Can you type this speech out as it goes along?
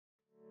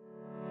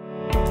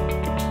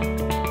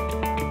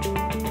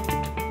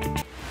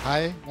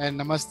Hi and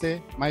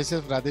Namaste.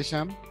 Myself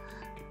Radheshyam.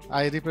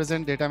 I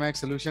represent DataMax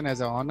Solution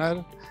as an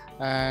owner,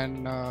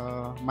 and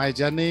my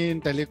journey in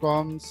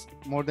telecoms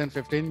more than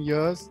 15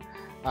 years.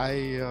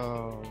 I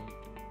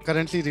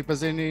currently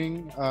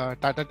representing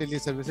Tata Tele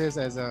Services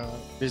as a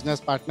business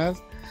partner,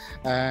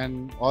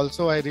 and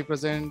also I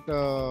represent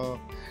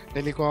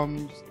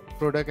telecoms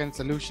product and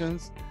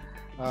solutions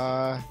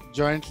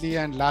jointly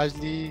and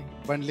largely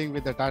bundling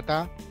with the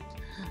Tata.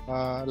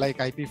 Like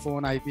IP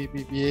phone, IP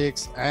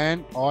PPX,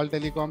 and all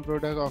telecom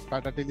product of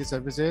Tata Tele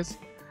Services.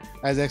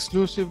 As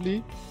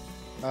exclusively,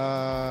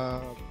 uh,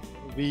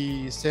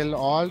 we sell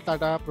all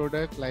Tata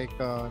products like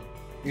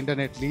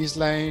internet lease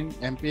line,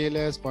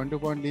 MPLS,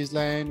 point-to-point lease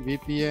line,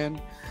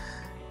 VPN,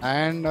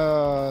 and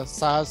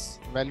SaaS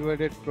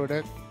value-added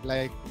product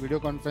like video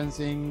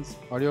conferencing,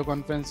 audio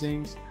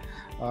conferencing,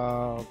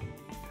 uh,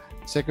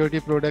 security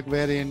product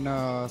wherein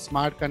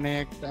Smart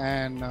Connect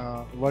and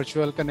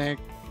Virtual Connect.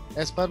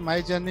 As per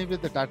my journey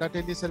with the Tata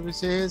Tele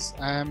Services,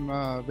 I am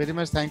very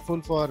much thankful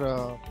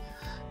for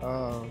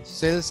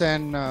sales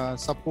and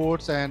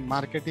supports and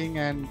marketing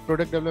and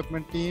product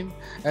development team,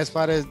 as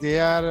far as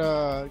they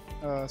are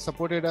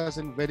supported us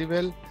in very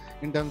well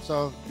in terms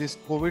of this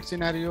COVID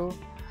scenario.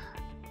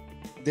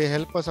 They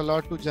help us a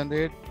lot to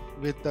generate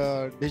with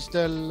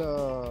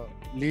digital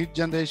lead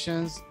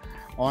generations,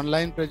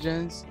 online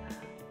presence,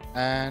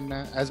 and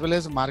as well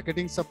as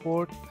marketing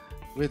support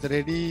with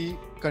ready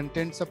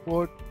content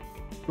support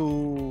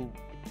to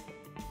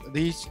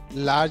reach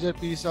larger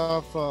piece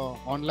of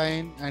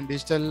online and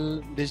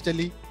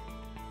digitally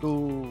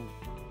to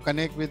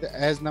connect with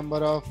as number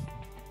of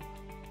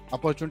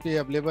opportunity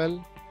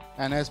available,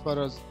 and as per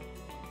us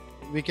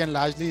we can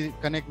largely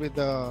connect with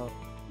the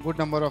good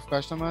number of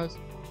customers.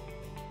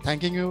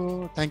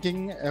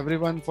 Thanking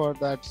everyone for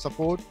that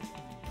support.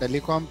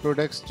 Telecom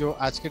products जो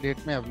आज के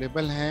date में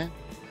available हैं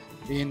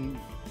in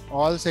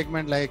all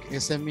segment like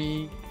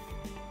SME,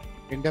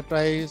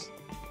 enterprise,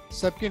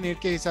 सबके need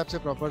के हिसाब से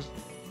proper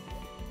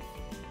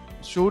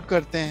shoot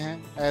करते हैं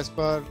एज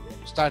पर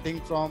स्टार्टिंग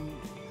फ्रॉम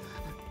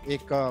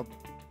एक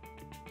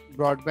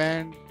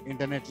broadband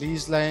internet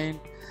lease line,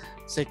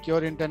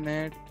 secure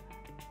internet,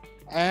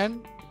 and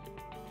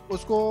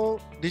उसको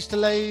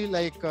digitalise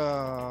like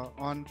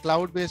on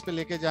cloud base पे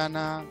लेके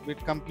जाना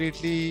with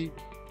completely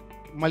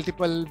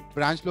multiple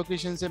branch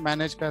location से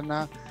मैनेज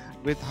करना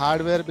विद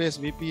हार्डवेयर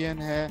बेस्ड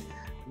VPN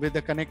है, with the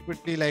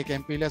connectivity like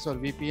MPLS और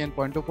VPN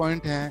point two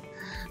point हैं.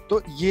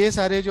 तो ये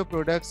सारे जो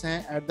प्रोडक्ट्स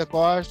हैं at the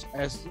cost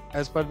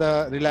as per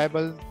the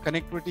reliable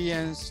connectivity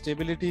and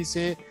stability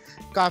से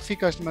काफ़ी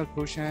कस्टमर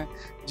खुश हैं,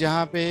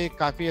 जहाँ पे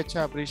काफ़ी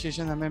अच्छा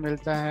अप्रिशिएशन हमें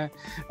मिलता है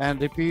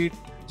and repeat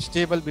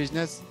stable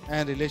business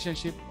and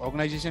relationship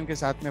organisation के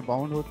साथ में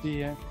बाउंड होती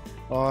है,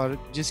 और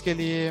जिसके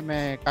लिए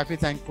मैं काफ़ी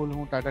थैंकफुल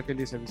हूँ टाटा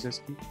टेली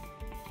सर्विसेज की.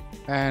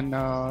 एंड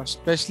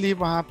स्पेशली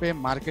वहाँ पे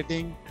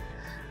मार्केटिंग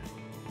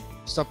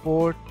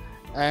सपोर्ट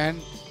एंड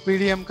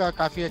PDM का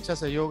काफ़ी अच्छा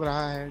सहयोग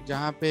रहा है,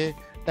 जहाँ पे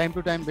टाइम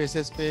टू टाइम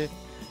बेसिस पे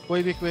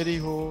कोई भी क्वेरी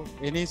हो,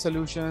 any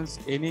solutions,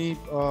 any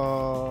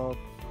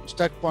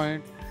stuck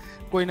point,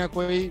 कोई ना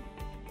कोई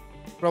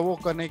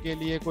प्रोवोक करने के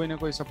लिए, कोई ना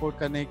कोई सपोर्ट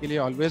करने के लिए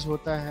ऑलवेज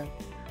होता है.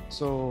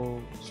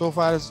 सो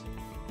फार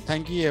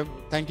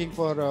thanking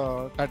for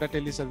Tata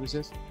Tele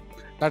Services,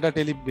 Tata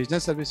Tele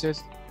Business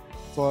Services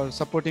for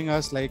supporting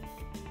us like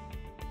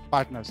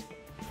partners.